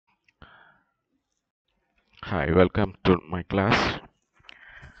Hi, welcome to my class.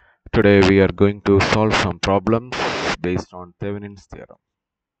 Today we are going to solve some problems based on Thevenin's theorem.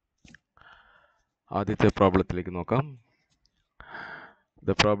 ആദ്യത്തെ പ്രോബ്ലത്തിലേക്ക് നോക്കാം.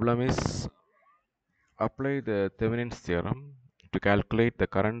 The problem is apply the Thevenin's theorem to calculate the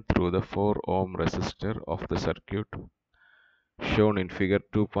current through the 4 ohm resistor of the circuit shown in figure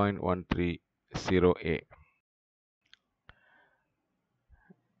 2.130a.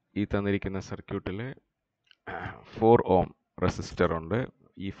 ഈ തന്നിരിക്കുന്ന സർക്യൂട്ടിലെ 4 ohm resistor ഉണ്ട്.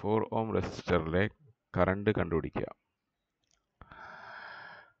 ഈ 4 ohm റെസിസ്റ്ററിലെ current കണ്ടുപിടിക്കുക.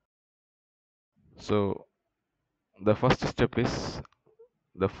 So the first step is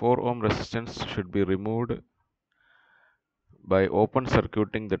the 4 ohm resistance should be removed by open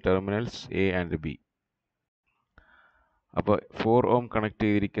circuiting the terminals A and B. അപ്പോൾ 4 ohm connect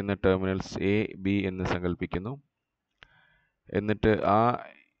ചെയ്തിരിക്കുന്ന terminals A B എന്ന് സങ്കല്പിക്കുന്നു. എന്നിട്ട് ആ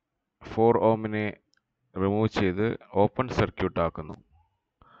 4 ohmനെ റിമൂവ് ചെയ്ത് ഓപ്പൺ സർക്യൂട്ട് ആക്കുന്നു.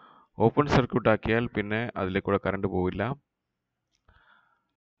 ഓപ്പൺ സർക്യൂട്ട് ആക്കിയാൽ പിന്നെ അതിലേക്കൂടെ കറണ്ട് പോവില്ല.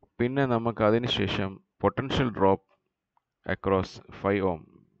 പിന്നെ നമുക്ക് അതിനുശേഷം പൊട്ടൻഷ്യൽ ഡ്രോപ്പ് അക്രോസ് 5 ohm.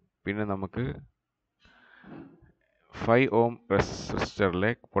 പിന്നെ നമുക്ക് 5 ohm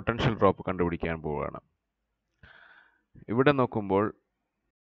റെസിസ്റ്ററിലെ പൊട്ടൻഷ്യൽ ഡ്രോപ്പ് കണ്ടുപിടിക്കാൻ പോവുകയാണ്. ഇവിടെ നോക്കുമ്പോൾ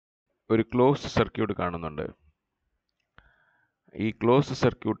ഒരു ക്ലോസ്ഡ് സർക്യൂട്ട് കാണുന്നുണ്ട്. ഈ ക്ലോസ്ഡ്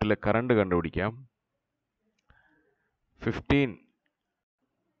സർക്യൂട്ടിലെ കറണ്ട് കണ്ടുപിടിക്കാം. 15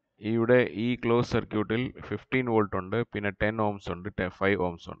 ഇവിടെ ഈ ക്ലോസ് സർക്യൂട്ടിൽ 15 വോൾട്ട് ഉണ്ട്, പിന്നെ 10 ohms ഉണ്ട്, 5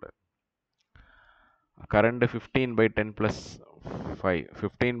 ohms ഉണ്ട്. Current 15/10 plus 5.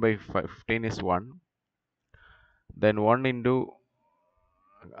 15/15 is 1. Then 1 into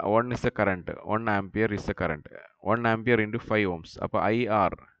 1 is the current. 1 ampere is the current. 1 ampere into 5 ohms. അപ്പോൾ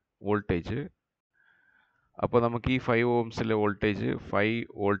IR വോൾട്ടേജ്. അപ്പോൾ നമുക്ക് ഈ 5 ohmസിലെ വോൾട്ടേജ് 5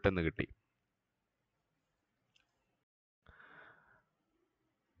 വോൾട്ട് എന്ന് കിട്ടി.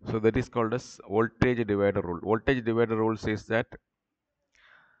 So that is called as voltage divider rule. Voltage divider rule says that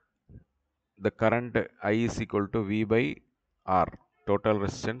the current I is equal to V by R. Total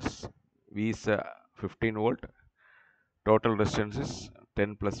resistance V is 15 volt. Total resistance is 10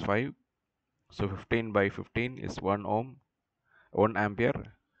 plus 5. So 15/15 is 1 ohm, 1 ampere.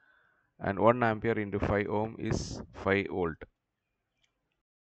 And 1 ampere into 5 ohm is 5 volt.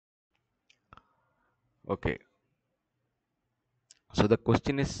 Okay. So the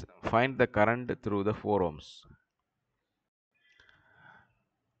question is find the current through the 4 ohms.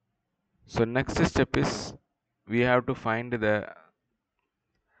 So next step is we have to find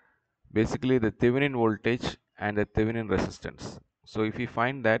basically the Thevenin voltage and the Thevenin resistance. So if you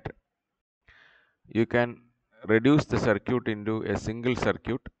find that, you can reduce the circuit into a single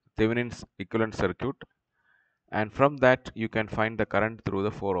circuit, Thevenin's equivalent circuit, and from that you can find the current through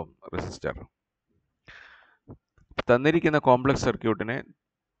the 4 ohm resistor. തന്നിരിക്കുന്ന complex സർക്യൂട്ടിനെ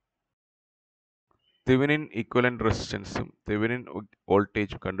Thevenin equivalent റെസിസ്റ്റൻസും Thevenin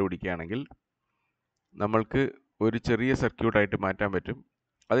വോൾട്ടേജും കണ്ടുപിടിക്കുകയാണെങ്കിൽ നമ്മൾക്ക് ഒരു ചെറിയ സർക്യൂട്ടായിട്ട് മാറ്റാൻ പറ്റും.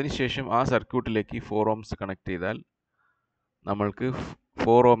 അതിനുശേഷം ആ സർക്യൂട്ടിലേക്ക് 4 ohms കണക്ട് ചെയ്താൽ നമ്മൾക്ക്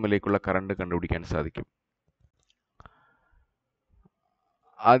 4 ohmലേക്കുള്ള കറണ്ട് കണ്ടുപിടിക്കാൻ സാധിക്കും.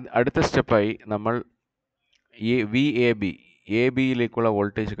 അടുത്ത സ്റ്റെപ്പായി നമ്മൾ എ ബിയിലേക്കുള്ള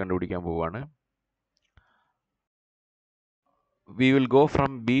വോൾട്ടേജ് കണ്ടുപിടിക്കാൻ പോവുകയാണ്. We will go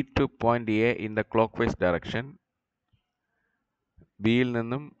from B to point A in the clockwise direction. ബിയിൽ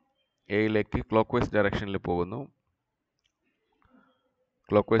നിന്നും എയിലേക്ക് ക്ലോക്ക്വൈസ് ഡയറക്ഷനിൽ പോകുന്നു.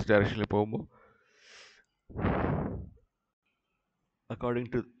 ക്ലോക്ക്വൈസ് ഡയറക്ഷനിൽ പോകുമ്പോൾ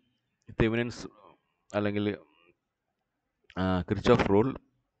അക്കോർഡിംഗ് ടു തെവെനിൻസ് അല്ലെങ്കിൽ Kirchhoff rule,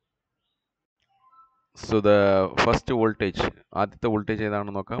 so the first voltage, ആദ്യത്തെ വോൾട്ടേജ്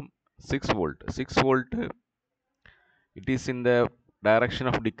ഏതാണെന്ന് നോക്കാം. 6 volt. 6 volt it is in the direction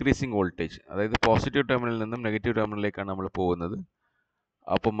of decreasing voltage. അതായത് പോസിറ്റീവ് ടെർമിനലിൽ നിന്നും നെഗറ്റീവ് ടെർമിനലിലേക്കാണ് നമ്മൾ പോകുന്നത്.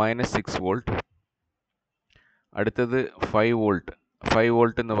 അപ്പോൾ -6 volt. അടുത്തത് 5 volt. 5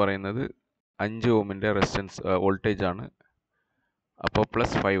 volt എന്ന് പറയുന്നത് 5 ohmൻ്റെ റെസിസ്റ്റൻസ് വോൾട്ടേജ് ആണ്. അപ്പോൾ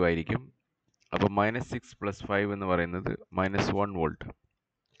 +5 ആയിരിക്കും. അപ്പോൾ -6 + 5 എന്ന് പറയുന്നത് -1 volt.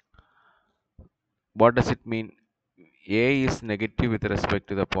 What does it mean? A is negative with respect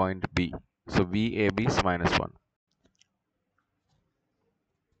to the point B. So VAB is -1.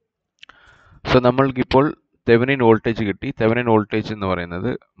 So നമ്മൾക്കിപ്പോൾ തെവെനിൻ വോൾട്ടേജ് കിട്ടി. തെവെനിൻ വോൾട്ടേജ് എന്ന് പറയുന്നത്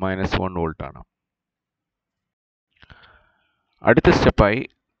 -1 volt ആണ്. അടുത്ത സ്റ്റെപ്പായി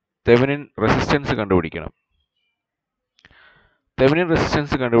തെവെനിൻ റെസിസ്റ്റൻസ് കണ്ടുപിടിക്കണം. തെവെനിൻ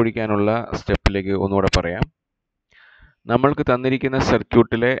റെസിസ്റ്റൻസ് കണ്ടുപിടിക്കാനുള്ള സ്റ്റെപ്പിലേക്ക് ഒന്നുകൂടെ പറയാം. നമ്മൾക്ക് തന്നിരിക്കുന്ന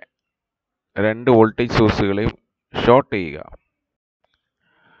സർക്യൂട്ടിലെ 2 വോൾട്ടേജ് സോഴ്സുകളെയും ഷോർട്ട് ചെയ്യുക.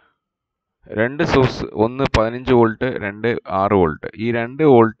 രണ്ട് സോഴ്സ്, ഒന്ന് 15 വോൾട്ട്, രണ്ട് 6 വോൾട്ട്. ഈ രണ്ട്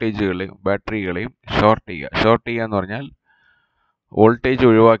വോൾട്ടേജുകളെയും ബാറ്ററികളെയും ഷോർട്ട് ചെയ്യുക എന്ന് പറഞ്ഞാൽ വോൾട്ടേജ്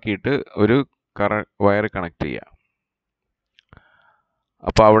ഒഴിവാക്കിയിട്ട് ഒരു വയർ കണക്ട് ചെയ്യുക.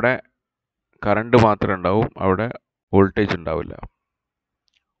 അപ്പോൾ അവിടെ കറണ്ട് മാത്രമേ ഉണ്ടാവും, അവിടെ വോൾട്ടേജ് ഉണ്ടാവില്ല.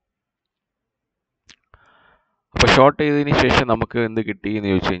 അപ്പോൾ ഷോർട്ട് ചെയ്തതിന് ശേഷം നമുക്ക് എന്ത് കിട്ടി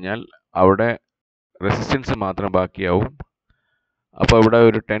എന്ന് ചോദിച്ചു കഴിഞ്ഞാൽ അവിടെ റെസിസ്റ്റൻസ് മാത്രം ബാക്കിയാവും. അപ്പോൾ ഇവിടെ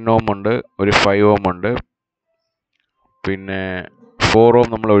ഒരു 10 ഓം ഉണ്ട്, ഒരു 5 ഓം ഉണ്ട്, പിന്നെ 4 ഓം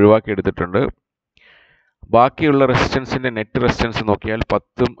നമ്മൾ ഒഴിവാക്കി എടുത്തിട്ടുണ്ട്. ബാക്കിയുള്ള റെസിസ്റ്റൻസിൻ്റെ നെറ്റ് റെസിസ്റ്റൻസ് നോക്കിയാൽ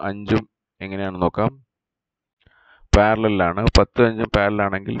 10ഉം 5ഉം എങ്ങനെയാണെന്ന് നോക്കാം. പാരലലാണ്. 10ഉം 5ഉം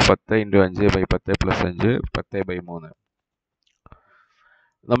പാരലാണെങ്കിൽ 10 × 5 / 10 + 5 10/3.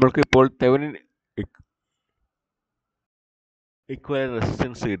 നമ്മൾക്ക് ഇപ്പോൾ തെവനിൻ ഇക്വലന്റ്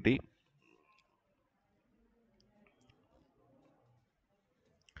റെസിസ്റ്റൻസ് കിട്ടി.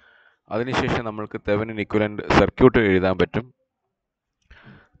 അതിനുശേഷം നമ്മൾക്ക് തെവനിൻ ഇക്വലന്റ് സർക്യൂട്ട് എഴുതാൻ പറ്റും.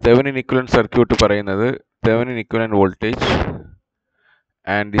 തെവനിൻ ഇക്വലന്റ് സർക്യൂട്ട് പറയുന്നത് Thevenin equivalent voltage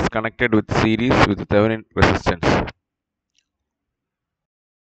and is connected with series with Thevenin resistance.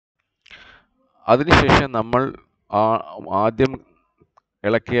 അതിനുശേഷം നമ്മൾ ആദ്യം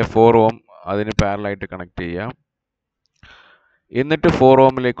ഇളക്കിയ 4 ഓം അതിന് പാരലായിട്ട് കണക്ട് ചെയ്യാം. എന്നിട്ട് 4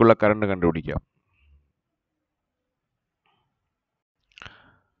 ഓമിലേക്കുള്ള കറണ്ട് കണ്ടുപിടിക്കാം.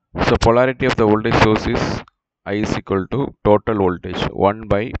 So polarity of the voltage source is I is equal to total voltage 1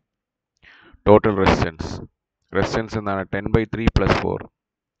 by total resistance. Resistance എന്നാണ് 10/3 + 4.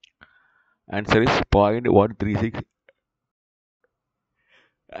 Answer is 0.136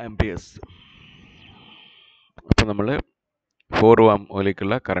 amperes. അപ്പോൾ നമ്മൾ 4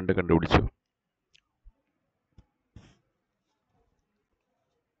 ഓമിലേക്കുള്ള കറണ്ട് കണ്ടുപിടിച്ചു.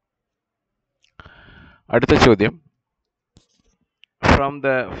 അടുത്ത ചോദ്യം, from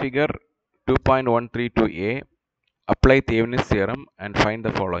the figure 2.132a, apply Thevenin's theorem and find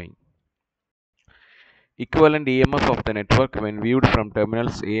the following. Equivalent EMF of the network when viewed from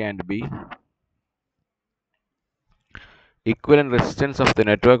terminals A and B. Equivalent resistance of the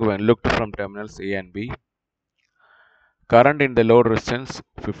network when looked from terminals A and B. Current in the load resistance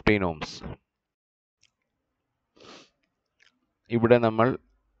 15 ohms. ഇവിടെ നമ്മൾ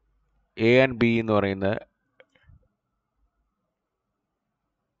A and B എന്ന് പറയുന്ന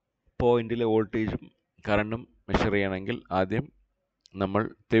പോയിന്റിലെ വോൾട്ടേജും കറണ്ടും measure ചെയ്യണമെങ്കിൽ ആദ്യം നമ്മൾ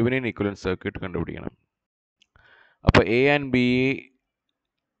തെവനിൻ ഇക്വലന്റ് സർക്യൂട്ട് കണ്ടുപിടിക്കണം. അപ്പോൾ A and B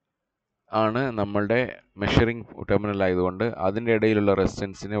ആണ് നമ്മളുടെ മെഷറിംഗ് ടെർമിനൽ ആയതുകൊണ്ട് അതിൻ്റെ ഇടയിലുള്ള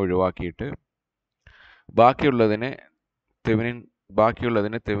റെസിസ്റ്റൻസിനെ ഒഴിവാക്കിയിട്ട് ബാക്കിയുള്ളതിനെ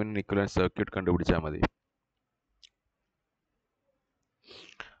തെവനിൻ ഇക്വലന്റ് സർക്യൂട്ട് കണ്ടുപിടിച്ചാൽ മതി.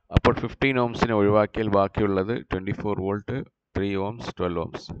 അപ്പോൾ 15 ഓംസിനെ ഒഴിവാക്കിയാൽ ബാക്കിയുള്ളത് 24 വോൾട്ട്, 3 ഓംസ്, 12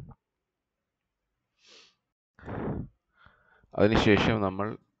 ഓംസ്. അതിനുശേഷം നമ്മൾ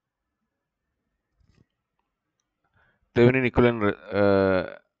തെവനിൻ ഇക്വലന്റ്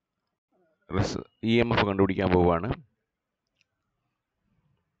EMF കണ്ടുപിടിക്കാൻ പോവുകയാണ്.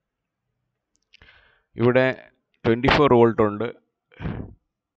 ഇവിടെ 24 വോൾട്ട് ഉണ്ട്,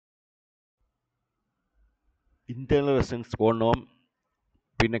 ഇന്റേണൽ റെസിസ്റ്റൻസ് 1 ഓം,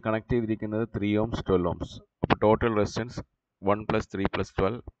 പിന്നെ കണക്ട് ചെയ്തിരിക്കുന്നത് 3 ഓംസ്, 12 ഓംസ്. അപ്പോൾ total resistance 1 + 3 +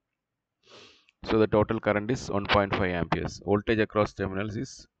 12. So the total current is 1.5 amperes. Voltage across terminals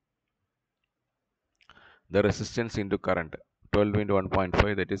is the resistance into current. 12 ×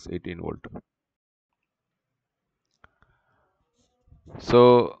 1.5, that is 18 volt. So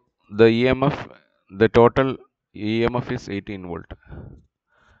the total EMF is 18 volt.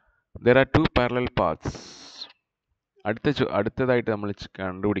 There are two parallel paths. അടുത്തതായിട്ട് നമ്മൾ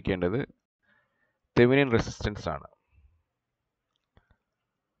കണ്ടുപിടിക്കേണ്ടത് Thevenin resistance ആണ്.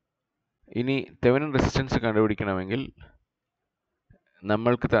 ഇനി Thevenin resistance കണ്ടുപിടിക്കണമെങ്കിൽ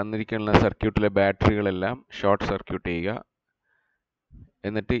നമ്മൾക്ക് തന്നിരിക്കുന്ന സർക്യൂട്ടിലെ ബാറ്ററികളെല്ലാം short circuit ചെയ്യുക.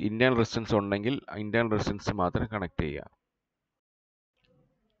 എന്നിട്ട് ഇന്റേണൽ റെസിസ്റ്റൻസ് ഉണ്ടെങ്കിൽ ഇന്റേണൽ റെസിസ്റ്റൻസ് മാത്രം കണക്ട് ചെയ്യുക.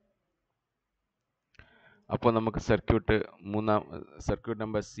 അപ്പോൾ നമുക്ക് സർക്യൂട്ട്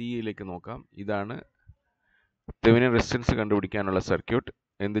നമ്പർ സിയിലേക്ക് നോക്കാം. ഇതാണ് തെവനിൻ റെസിസ്റ്റൻസ് കണ്ടുപിടിക്കാനുള്ള സർക്യൂട്ട്.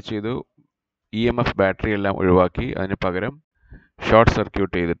 എന്ത് ചെയ്തു? EMF ബാറ്ററി എല്ലാം ഒഴിവാക്കി അതിന് പകരം ഷോർട്ട്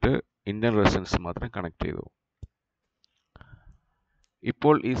സർക്യൂട്ട് ചെയ്തിട്ട് ഇന്റേണൽ റെസിസ്റ്റൻസ് മാത്രം കണക്ട് ചെയ്തു.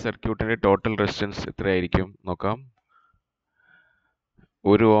 ഇപ്പോൾ ഈ സർക്യൂട്ടിൻ്റെ ടോട്ടൽ റെസിസ്റ്റൻസ് എത്രയായിരിക്കും നോക്കാം.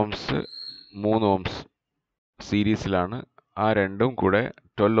 1 ഓംസ്, 3 ഓംസ് സീരീസിലാണ്. ആ രണ്ടും കൂടെ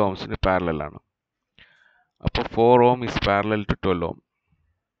 12 ഓംസിന് പാരലലാണ്. അപ്പോൾ 4 ഓം is parallel to 12 Om.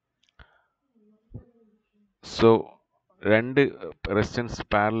 So രണ്ട് റെസിസ്റ്റൻസ്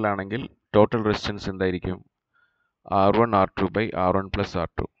പാരലൽ ആണെങ്കിൽ ടോട്ടൽ റെസിസ്റ്റൻസ് എന്തായിരിക്കും? R1 R2 / R1 +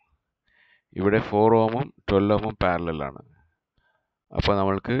 R2. ഇവിടെ 4 ഓമും 12 ഓമും പാരലലാണ്. അപ്പോൾ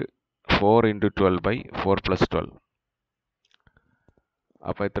നമ്മൾക്ക് 4 × 12 / 4 + 12.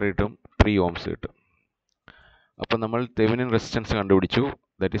 അപ്പോൾ എത്ര കിട്ടും? 3 ഓംസ് കിട്ടും. അപ്പോൾ നമ്മൾ തെവെനിൻ റെസിസ്റ്റൻസ് കണ്ടുപിടിച്ചു.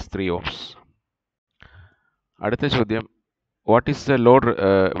 That is 3 Ohm's. അടുത്ത ചോദ്യം, what is the load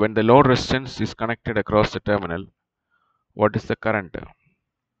when the load resistance is connected across the terminal, what is the current?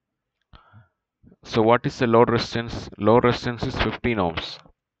 So what is the load resistance? Load resistance is 15 ohms.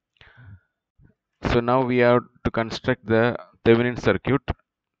 So now we have to construct the Thevenin circuit.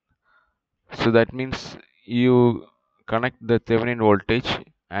 So that means you connect the Thevenin voltage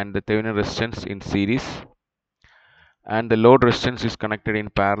and the Thevenin resistance in series, and the load resistance is connected in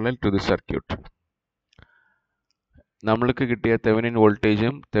parallel to the circuit. നമ്മൾക്ക് കിട്ടിയ Thevenin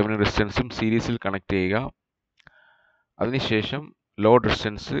വോൾട്ടേജും Thevenin റെസിസ്റ്റൻസും സീരീസിൽ connect ചെയ്യുക. അതിനുശേഷം load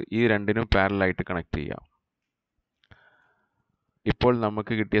resistance ഈ രണ്ടിനും പാരലായിട്ട് കണക്ട് ചെയ്യുക. ഇപ്പോൾ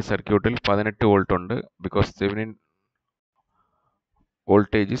നമുക്ക് കിട്ടിയ സർക്യൂട്ടിൽ 18 വോൾട്ട് ഉണ്ട്. Because Thevenin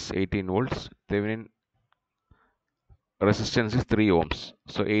voltage is 18 volts. Thevenin resistance is 3 ohms.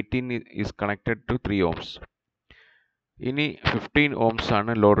 So 18 is connected to 3 ohms. ഇനി 15 ohms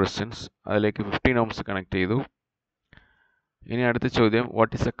ആണ് ലോഡ് റെസിസ്റ്റൻസ്. അതിലേക്ക് 15 ohms കണക്ട് ചെയ്തു. ഇനി അടുത്ത ചോദ്യം, what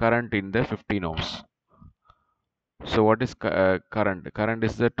is the current in the 15 ohms? So what is current? Current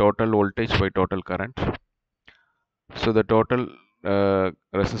is the total voltage by total current. So the total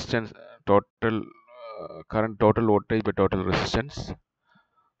resistance, total current, total voltage by total resistance.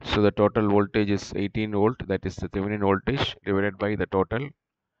 So the total voltage is 18 volt, that is the Thevenin voltage, divided by the total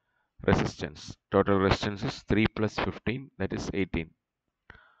resistance. Total resistance is 3 plus 15, that is 18.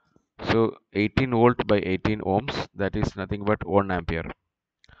 So 18 volt by 18 ohms, that is nothing but 1 ampere.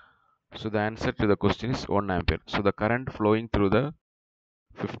 So the answer to the question is 1 ampere. So the current flowing through the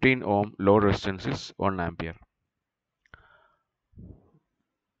 15 ohm load resistance is 1 ampere.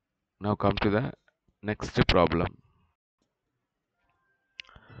 Now come to the next problem.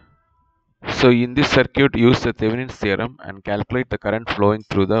 So in this circuit, use the Thevenin's theorem and calculate the current flowing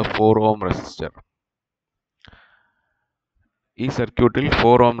through the 4 ohm resistor. ഈ സർക്യൂട്ടിൽ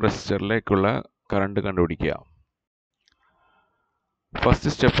 4 ഓം റെസിസ്റ്ററിലേക്കുള്ള current കണ്ടുപിടിക്കുക.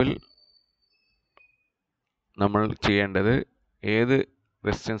 First സ്റ്റെപ്പിൽ നമ്മൾ ചെയ്യേണ്ടത്, ഏത്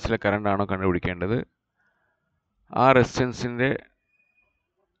റെസിസ്റ്റൻസിലെ current ആണോ കണ്ടുപിടിക്കേണ്ടത്, ആ റെസിസ്റ്റൻസിൻ്റെ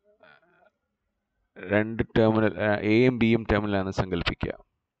രണ്ട് ടെർമിനൽ, എയും ബിയും ടെർമിനലാണെന്ന് സങ്കല്പിക്കുക.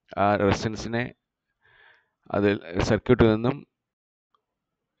 ആ റെസിസ്റ്റൻസിനെ അതിൽ സർക്യൂട്ടിൽ നിന്നും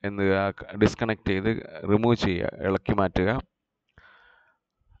ഡിസ്കണക്ട് ചെയ്ത് റിമൂവ് ചെയ്യുക, ഇളക്കി മാറ്റുക.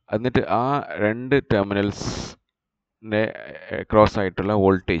 എന്നിട്ട് ആ രണ്ട് ടെർമിനൽസിൻ്റെ ക്രോസ് ആയിട്ടുള്ള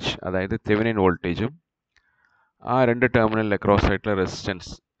വോൾട്ടേജ്, അതായത് തെവെനിൻ വോൾട്ടേജും ആ രണ്ട് ടെർമിനലിലെ ക്രോസ് ആയിട്ടുള്ള റെസിസ്റ്റൻസ്,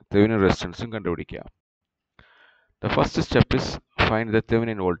 തെവെനിൻ റെസിസ്റ്റൻസും കണ്ടുപിടിക്കുക. The first step is find the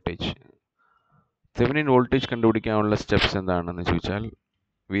Thevenin voltage. Thevenin voltage കണ്ടുപിടിക്കാനുള്ള സ്റ്റെപ്സ് എന്താണെന്ന് ചോദിച്ചാൽ,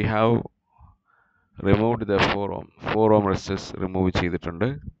 we have removed the 4 ohm resistance remove ചെയ്തിട്ടുണ്ട്.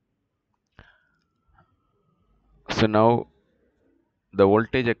 So now the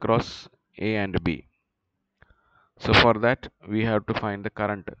voltage across A and B. So for that we have to find the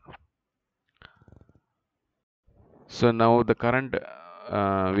current. So now the current,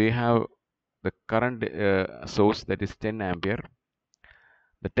 we have the current source, that is 10 ampere.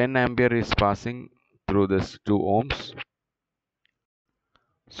 The 10 ampere is passing through this 2 ohms.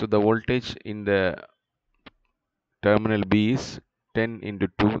 So the voltage in the terminal B is 10 into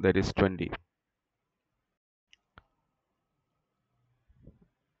 2, that is 20.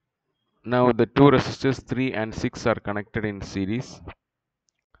 Now the two resistors 3 and 6 are connected in series.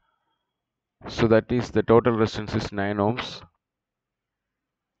 So that is the total resistance is 9 ohms.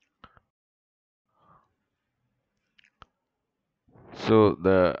 So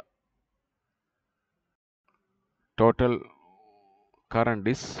the total current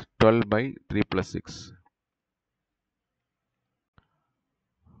is 12 by 3 plus 6.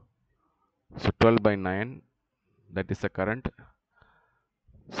 So 12 by 9, that is the current.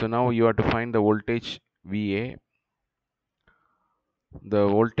 So now you have to find the voltage VA. The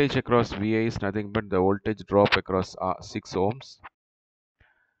voltage across VA is nothing but the voltage drop across 6 ohms.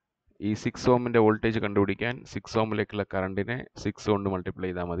 ഈ 6 ഓമിൻ്റെ voltage കണ്ടുപിടിക്കാൻ 6 ഓമിലേക്കുള്ള കറണ്ടിനെ 6 കൊണ്ട് multiply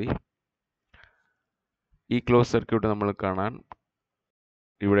ചെയ്താൽ മതി. ഈ close circuit നമ്മൾ കാണാൻ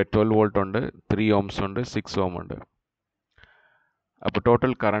ഇവിടെ 12 volt ഉണ്ട്, 3 ഓംസ് ഉണ്ട്, 6 ഓം ഉണ്ട്. അപ്പോൾ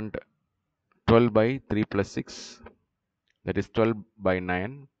total current 12 by 3 plus 6, that is 12 by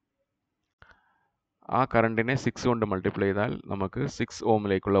 9. ആ കറണ്ടിനെ 6 കൊണ്ട് മൾട്ടിപ്ലൈ ചെയ്താൽ നമുക്ക് 6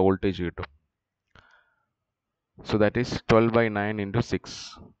 ഓമിലേക്കുള്ള വോൾട്ടേജ് കിട്ടും. So that is 12 by 9 into 6.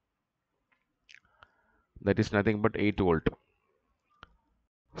 That is nothing but 8 volt.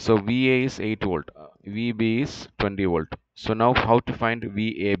 So VA is 8 volt, VB is 20 volt. So now how to find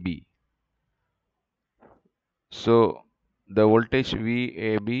VAB? So the voltage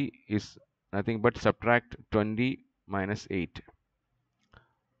VAB is nothing but subtract 20 minus 8.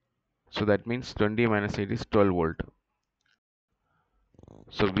 So that means 20 minus 8 is 12 volt.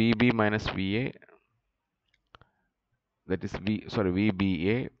 So VB minus VA, that is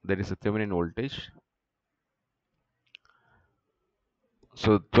VBA, that is the Thevenin voltage.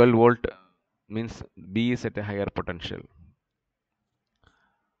 So 12 volt means B is at a higher potential.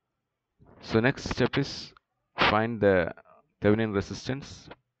 So next step is find the Thevenin resistance.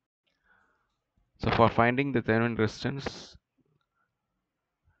 So for finding the Thevenin resistance,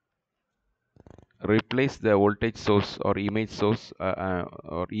 replace the voltage source or image source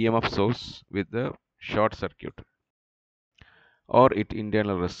or EMF source with the short circuit or its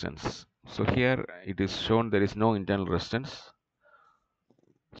internal resistance. So here it is shown there is no internal resistance.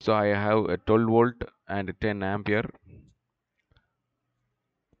 So I have a 12 volt and 10 ampere.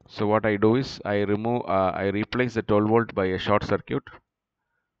 So what I do is I replace the 12 volt by a short circuit.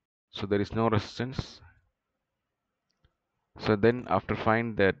 So there is no resistance. So then after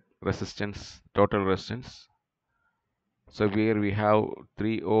find that resistance, total resistance. So here we have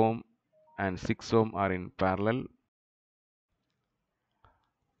 3 ohm and 6 ohm are in parallel.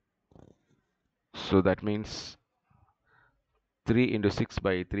 So that means 3 into 6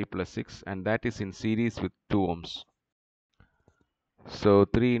 by 3 plus 6, and that is in series with 2 ohms. So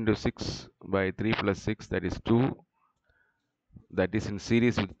 3 into 6 by 3 plus 6, that is 2. That is in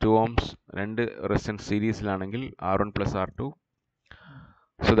series with 2 ohms. And resistance series lanengil R1 plus R2.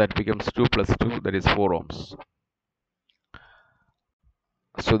 So that becomes 2 plus 2, that is 4 ohms.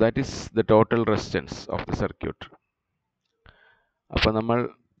 So that is the total resistance of the circuit. അപ്പോൾ നമ്മൾ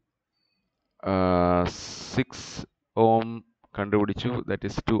 6 ohm കണ്ടുപിടിച്ചു, that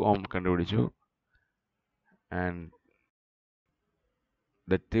is 2 ohm കണ്ടുപിടിച്ചു, and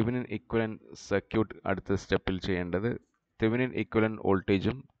the Thevenin equivalent circuit അടുത്ത സ്റ്റെപ്പിൽ ചെയ്യേണ്ടത് Thevenin equivalent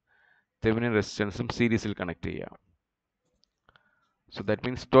വോൾട്ടേജും Thevenin റെസിസ്റ്റൻസും സീരീസിൽ കണക്ട് ചെയ്യുക. So that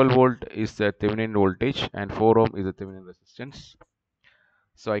means 12 volt is the Thevenin voltage and 4 ohm is the Thevenin resistance.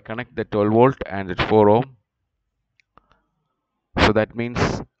 So I connect the 12 volt and the 4 ohm. So that means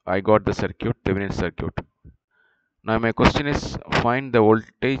I got the circuit, Thevenin circuit. Now my question is find the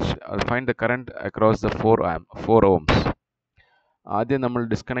voltage or find the current across the 4 ohms. ആദ്യം നമ്മൾ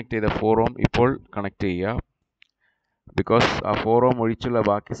disconnect ചെയ്ത 4 ohm ഇപ്പോൾ connect ചെയ്യുക. Because ആ 4 ohm ഒഴിച്ചുള്ള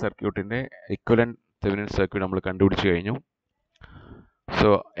ബാക്കി സർക്യൂട്ടിൻ്റെ equivalent Thevenin circuit നമ്മൾ കണ്ടുപിടിച്ച് കഴിഞ്ഞു. സോ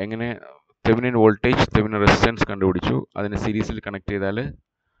എങ്ങനെ തെവനിൻ വോൾട്ടേജ് തെവനിൻ റെസിസ്റ്റൻസ് കണ്ടുപിടിച്ചു, അതിനെ സീരീസിൽ കണക്ട് ചെയ്താൽ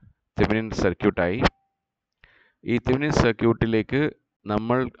തെവനിൻ സർക്യൂട്ടായി. ഈ തെവനിൻ സർക്യൂട്ടിലേക്ക്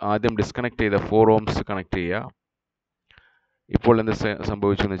നമ്മൾ ആദ്യം ഡിസ്കണക്ട് ചെയ്ത 4 ohms കണക്ട് ചെയ്യുക. ഇപ്പോൾ എന്ത്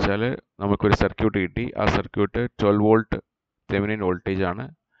സംഭവിച്ചു എന്ന് വെച്ചാൽ നമുക്കൊരു സർക്യൂട്ട് കിട്ടി. ആ സർക്യൂട്ട് 12 വോൾട്ട് തെവനിൻ വോൾട്ടേജ് ആണ്,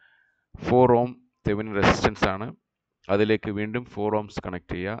 4 ohm തെവനിൻ റെസിസ്റ്റൻസ് ആണ്. അതിലേക്ക് വീണ്ടും 4 ohms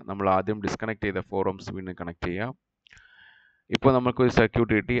കണക്ട് ചെയ്യുക. നമ്മൾ ആദ്യം ഡിസ്കണക്ട് ചെയ്ത 4 ohms വീണ്ടും കണക്ട് ചെയ്യുക. ഇപ്പോൾ നമുക്കൊരു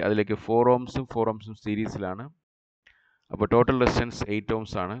സർക്യൂട്ട് കിട്ടി, അതിലേക്ക് 4 ohmസും 4 ohmസും സീരീസിലാണ്. അപ്പോൾ ടോട്ടൽ റെസിസ്റ്റൻസ് 8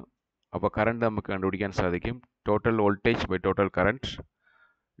 ohms ആണ്. അപ്പോൾ കറണ്ട് നമുക്ക് കണ്ടുപിടിക്കാൻ സാധിക്കും, total voltage by total current.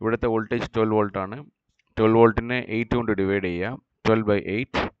 ഇവിടുത്തെ വോൾട്ടേജ് 12 വോൾട്ട് ആണ്. 12 വോൾട്ടിനെ 8 കൊണ്ട് ഡിവൈഡ് ചെയ്യുക. 12 by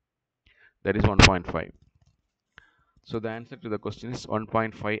 8, that is 1.5. So the answer to the question is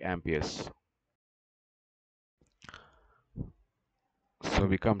 1.5 amperes. So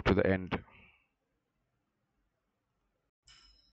we come to the end.